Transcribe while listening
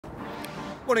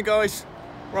Morning guys,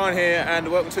 Ryan here and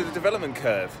welcome to the development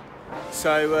curve.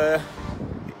 So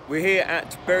we're here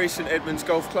at Bury St Edmunds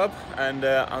Golf Club and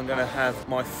I'm going to have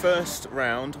my first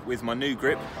round with my new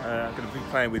grip. I'm going to be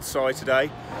playing with Si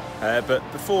today, but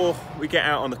before we get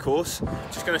out on the course,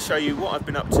 just going to show you what I've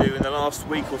been up to in the last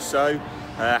week or so,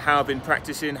 how I've been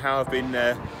practicing, how I've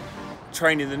been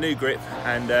training the new grip,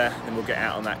 and then we'll get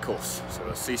out on that course. So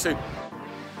I'll see you soon.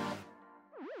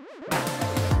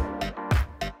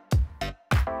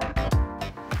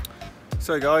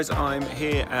 So guys, I'm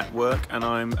here at work and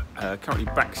I'm currently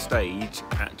backstage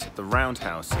at the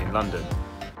Roundhouse in London.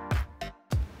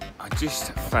 I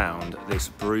just found this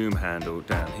broom handle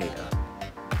down here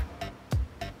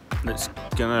that's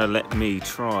gonna let me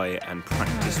try and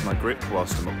practice my grip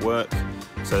whilst I'm at work.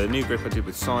 So the new grip I did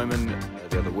with Simon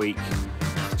the other week,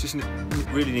 just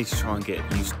really need to try and get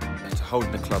used to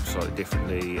holding the club slightly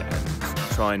differently and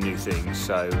trying new things.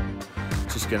 So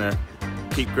just gonna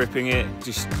keep gripping it,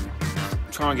 just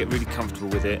try and get really comfortable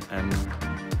with it, and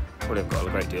probably I've got a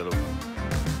great deal of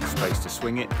space to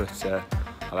swing it, but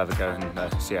I'll have a go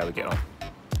and see how we get on.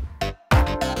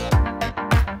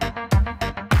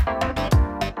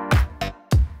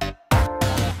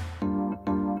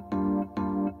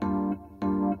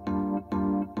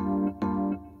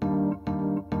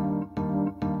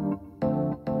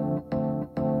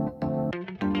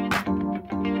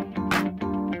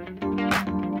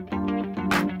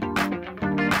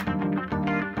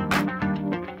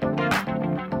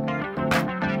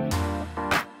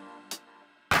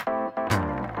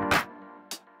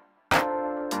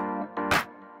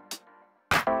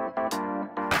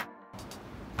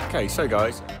 Okay, so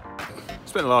guys,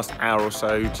 spent the last hour or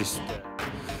so just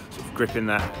sort of gripping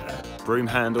that broom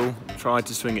handle. Tried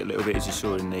to swing it a little bit, as you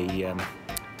saw in the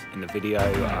video.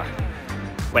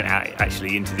 Went out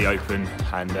actually into the open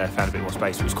and found a bit more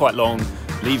space. It was quite long,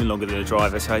 leaving longer than a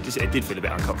driver, so it did feel a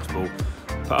bit uncomfortable.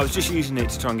 But I was just using it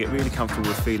to try and get really comfortable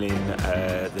with feeling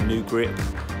the new grip.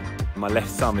 My left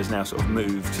thumb is now sort of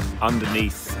moved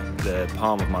underneath the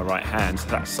palm of my right hand, so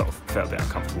that sort of felt a bit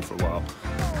uncomfortable for a while.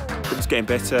 But it's getting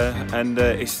better, and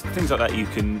it's things like that you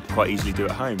can quite easily do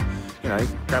at home. You know,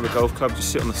 grab a golf club,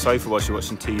 just sit on the sofa whilst you're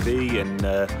watching TV,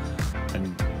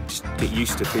 and just get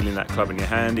used to feeling that club in your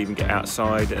hand. Even get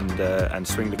outside and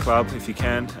swing the club if you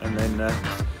can, and then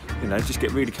you know, just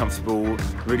get really comfortable,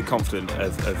 really confident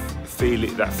of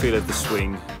feeling that feel of the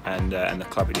swing and the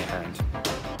club in your hand.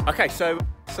 Okay, so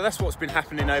that's what's been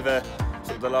happening over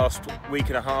sort of the last week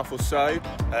and a half or so.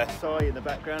 Si in the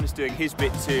background is doing his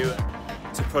bit to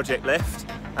Project Left,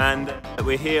 and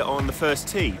we're here on the first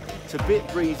tee. It's a bit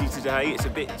breezy today, it's a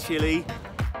bit chilly.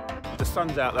 The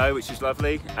sun's out though, which is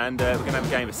lovely, and we're going to have a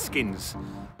game of skins.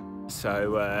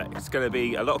 So it's going to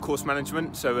be a lot of course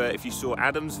management. So if you saw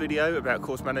Adam's video about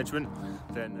course management,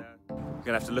 then we're going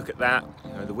to have to look at that.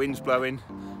 You know, the wind's blowing,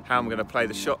 how I'm going to play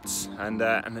the shots, and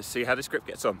let's see how this grip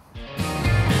gets on.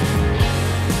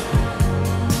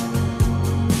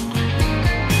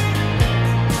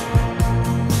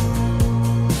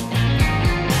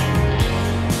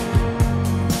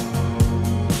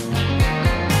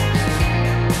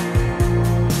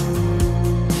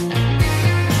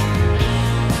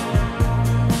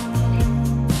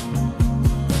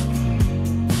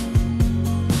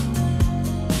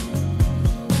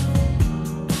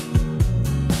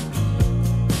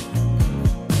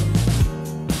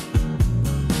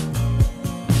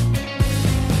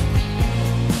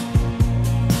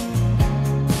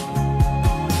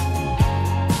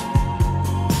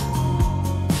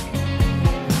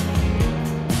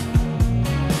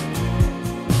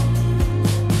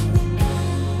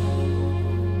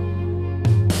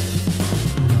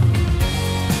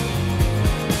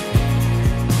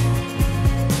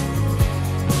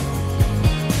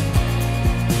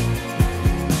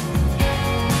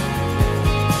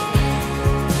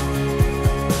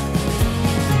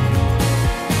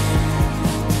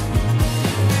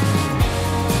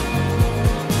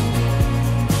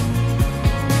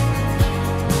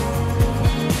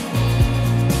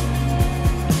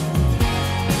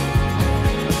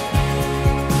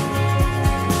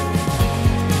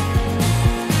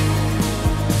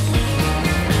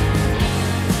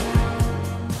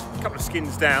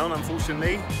 Skins down,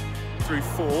 unfortunately, through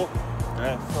 4.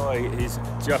 Si is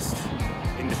just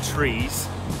in the trees.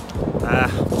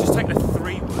 Just taking a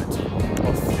 3-wood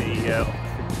off the tee.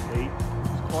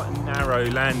 It's quite a narrow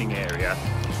landing area.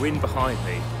 Wind behind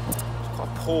me. It's quite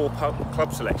a poor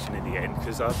club selection in the end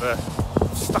because I've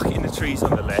stuck it in the trees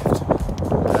on the left.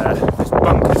 There's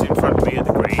bunkers in front of me at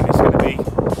the green. It's going to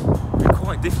be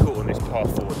quite difficult on this par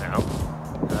 4 now.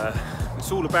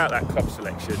 It's all about that club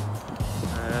selection.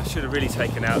 I should have really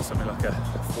taken out something like a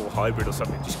 4 hybrid or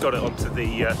something. Just got it onto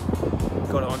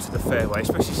the fairway,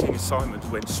 especially seeing Simon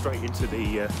went straight into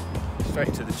the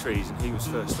trees and he was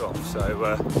first off.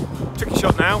 So tricky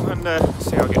shot now, and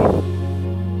see how I get on.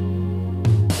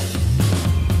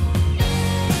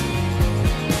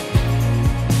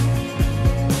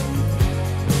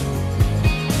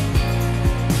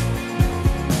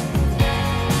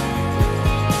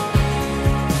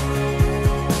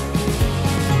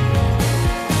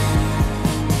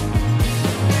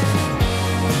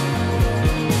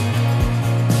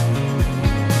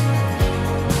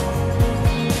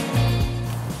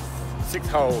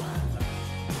 Hole.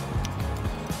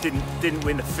 Didn't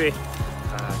win the 5th.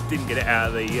 Didn't get it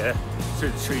out of through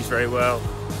the trees very well,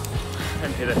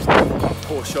 and hit a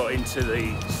poor shot into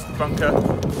the bunker.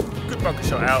 Good bunker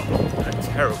shot out, a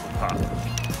terrible putt.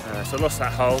 So I lost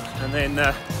that hole, and then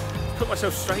put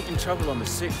myself straight in trouble on the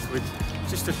 6th with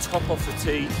just a top off the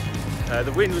tee.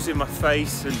 The wind was in my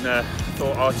face, and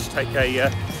thought I'll just take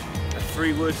a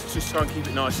 3-wood, just try and keep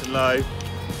it nice and low.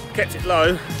 Kept it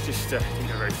low, just didn't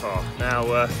go very far. Now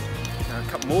a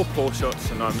couple more poor shots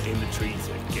and I'm in the trees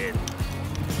again.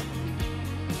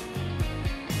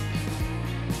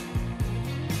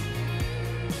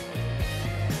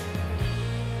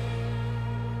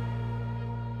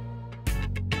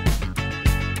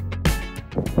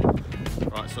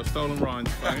 Right, so I've stolen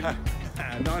Ryan's phone.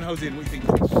 9 holes in, what do you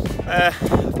think?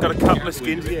 I've got a couple of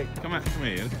skins. Yeah. Come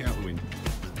here, let's get out the wind.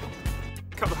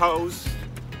 Couple of holes.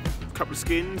 Couple of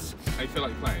skins. How you feel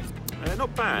like playing?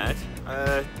 Not bad.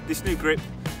 This new grip,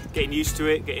 getting used to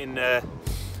it,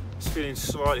 just feeling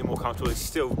slightly more comfortable. It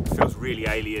still feels really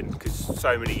alien because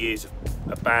so many years of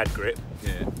a bad grip.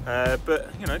 Yeah. But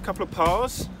you know, a couple of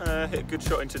pars. Hit a good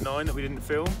shot into 9 that we didn't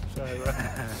film. So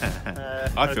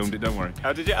I filmed it. Don't worry.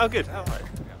 How did you? Oh, good. Oh,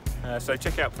 right. So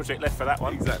check out Project Left for that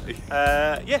one. Exactly.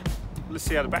 Yeah. Let's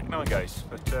see how the back 9 goes,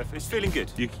 but it's feeling good.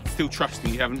 You still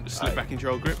trusting you haven't slipped back into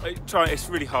your old grip? It's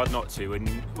really hard not to, and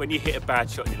when you hit a bad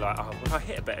shot and you're like, oh, well, I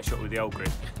hit a better shot with the old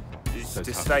grip.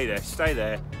 Just stay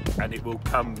there, and it will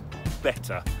come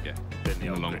better than the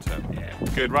old long grip. term. Yeah.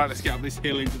 Good, right, let's get up this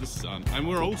hill into the sun. And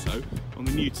we're also on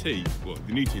the new tee. Well,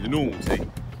 the new tee, the normal tee.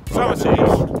 Summer tee.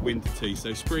 Winter tee,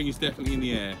 so spring is definitely in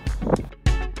the air.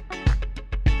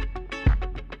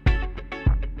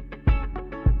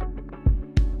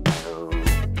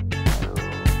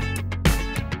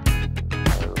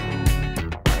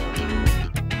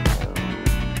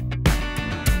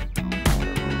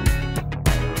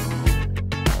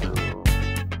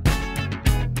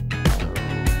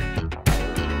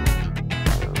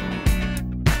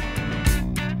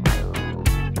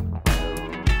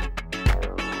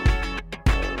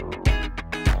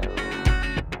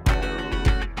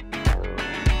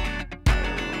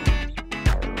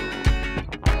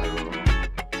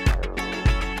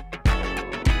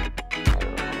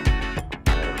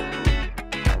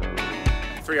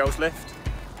 Three holes left.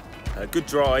 Good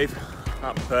drive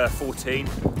up 14,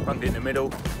 bunked it in the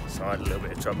middle, so I had a little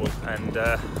bit of trouble and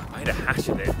made a hash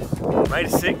of it. Made a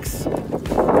 6, which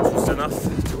was enough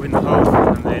to win the hole,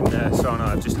 and then Sarah and I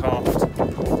have just halved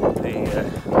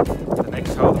the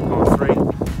next hole, the par 3.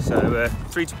 So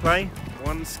 3 to play,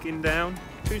 1 skin down,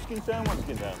 2 skins down, 1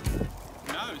 skin down.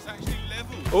 No, it's actually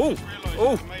level.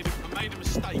 Oh, I made a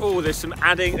mistake. Oh, there's some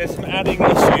adding issues.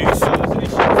 There's an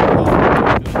issue.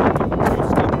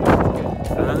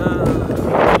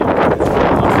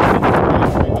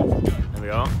 There we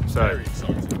are. So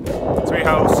 3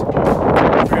 holes to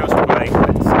play.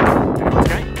 Let's get on the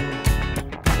game.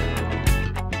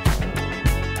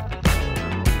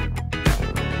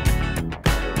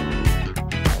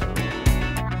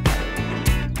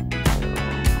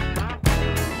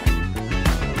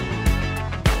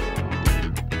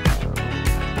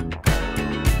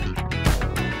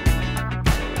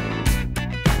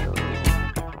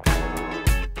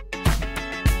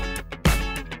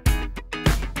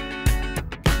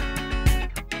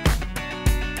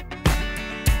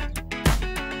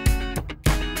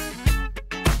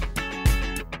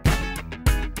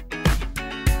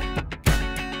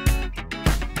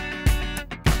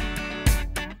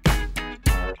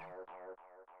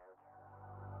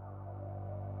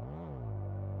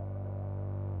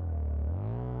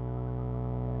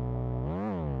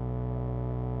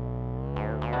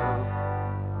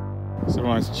 So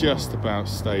Ryan's just about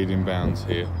stayed in bounds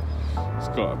here. He's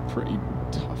got a pretty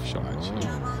tough shot actually.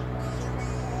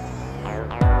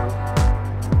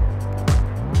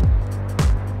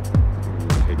 Ooh,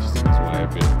 hedged in his way a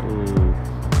bit. Ooh.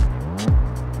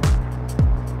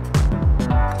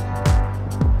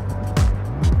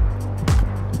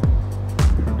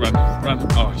 Run.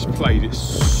 Oh, he's played it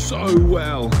so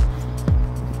well.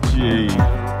 Gee. It's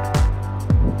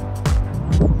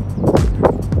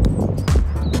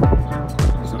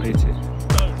not hit it.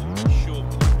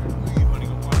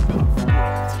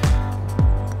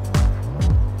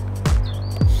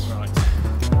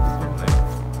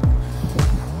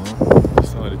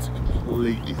 Decided to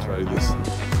completely throw this.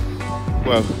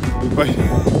 Well, we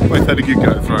both had a good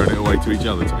go at throwing it away to each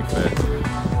other, to be fair.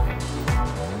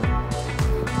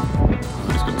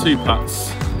 It's got 2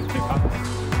 putts.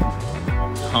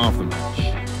 Half the match.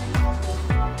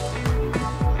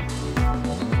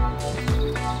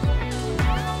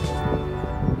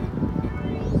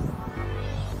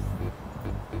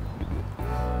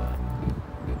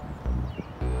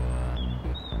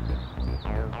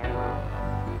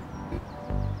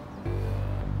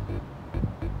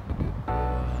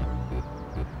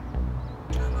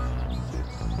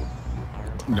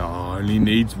 No, only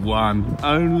needs 1.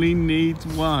 Only needs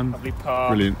 1. Lovely par.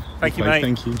 Brilliant. Thank you, Well mate.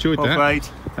 played, thank you. Enjoyed Well that. played.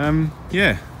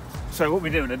 Yeah. So what are we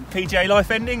doing? A PGA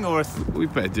Life ending or a We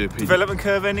better do a PGA. development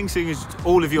curve ending, seeing as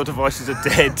all of your devices are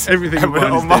dead? Everything and we're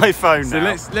on on my phone so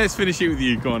now. let's finish it with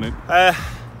you. Go on then.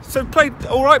 So played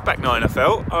all right back 9, I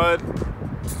felt.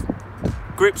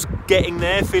 Grip's getting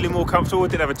there, feeling more comfortable. I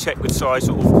did have a check with Si sort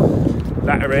of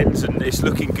latter ends and it's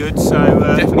looking good. So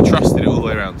Definitely trusted it all the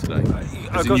way around today.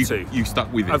 I've got to. You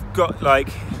stuck with it. I've got, like,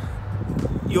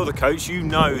 you're the coach, you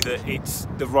know that it's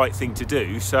the right thing to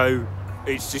do, so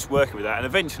it's just working with that, and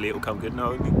eventually it'll come good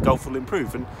and golf will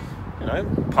improve. And you know,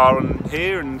 par on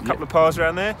here and a couple of pars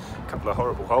around there, a couple of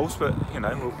horrible holes, but you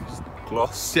know, we'll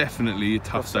gloss. Definitely a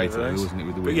tough day today, wasn't it,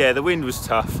 with the wind? But yeah, the wind was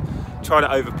tough. Trying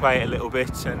to overplay it a little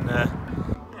bit, and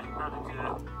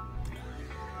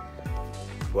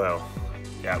well,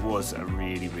 yeah, it was a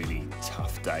really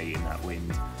tough day in that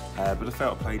wind. But I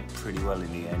felt I played pretty well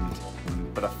in the end.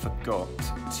 But I forgot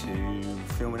to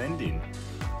film an ending.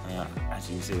 As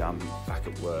you can see, I'm back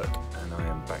at work and I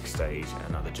am backstage at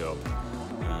another job.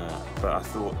 But I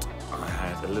thought I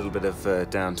had a little bit of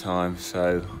downtime,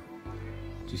 so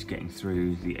just getting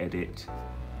through the edit.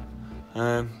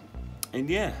 And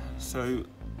yeah, so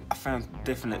I found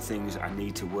definite things I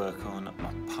need to work on.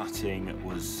 My putting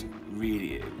was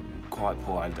really quite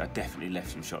poor. I definitely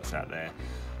left some shots out there.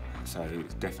 So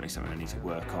it's definitely something I need to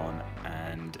work on,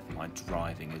 and my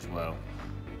driving as well.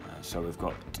 So we've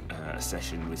got a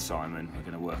session with Simon. We're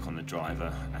going to work on the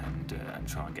driver and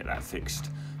try and get that fixed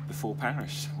before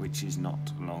Paris, which is not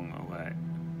long away.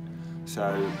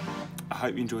 So I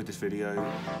hope you enjoyed this video.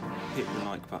 Hit the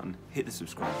like button, hit the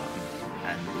subscribe button,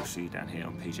 and we'll see you down here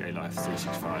on PGA Life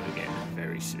 365 again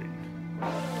very soon.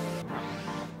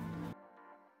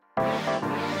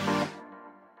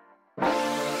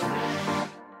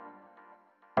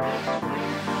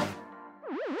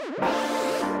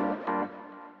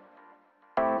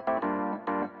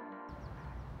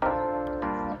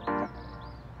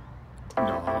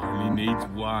 No, only needs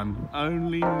 1.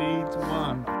 Only needs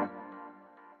 1.